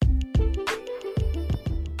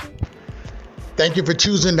Thank you for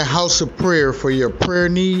choosing the House of Prayer for your prayer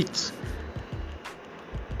needs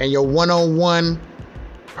and your one-on-one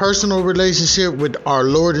personal relationship with our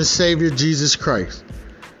Lord and Savior Jesus Christ.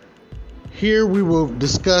 Here we will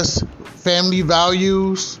discuss family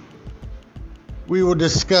values. We will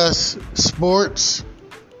discuss sports.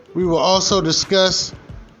 We will also discuss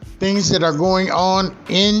things that are going on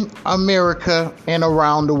in America and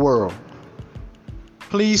around the world.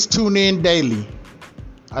 Please tune in daily.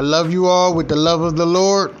 I love you all with the love of the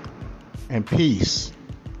Lord, and peace.